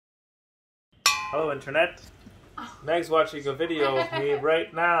Hello, Internet. Meg's watching a video of me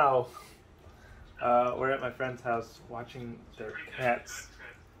right now. We're at my friend's house watching their cats.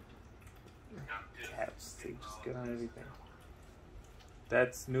 Cats, they just get on everything.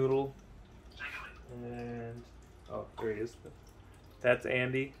 That's Noodle. And, oh, there he is. That's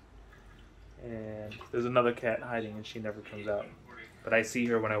Andy. And there's another cat hiding and she never comes out. But I see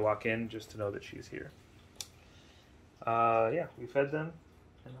her when I walk in just to know that she's here. Yeah, we fed them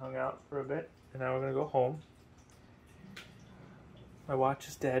and hung out for a bit. And now we're going to go home. My watch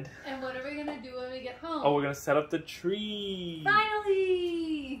is dead. And what are we going to do when we get home? Oh, we're going to set up the tree.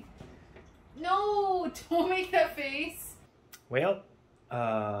 Finally! No, don't make that face. Well,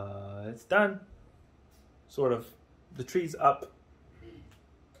 it's done. Sort of. The tree's up.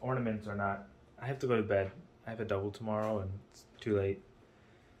 Ornaments are not. I have to go to bed. I have a double tomorrow and it's too late.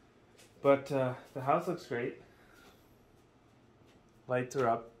 But the house looks great. Lights are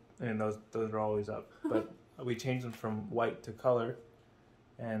up. And those are always up. But we changed them from white to color.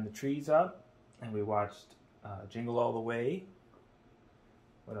 And the tree's up. And we watched Jingle All the Way.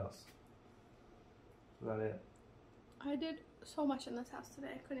 What else? That's about it. I did so much in this house today.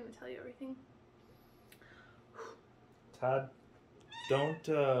 I couldn't even tell you everything. Todd, don't,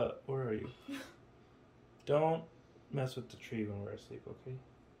 where are you? Don't mess with the tree when we're asleep, okay?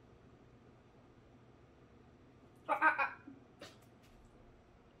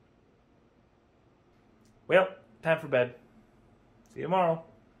 Well, time for bed. See you tomorrow.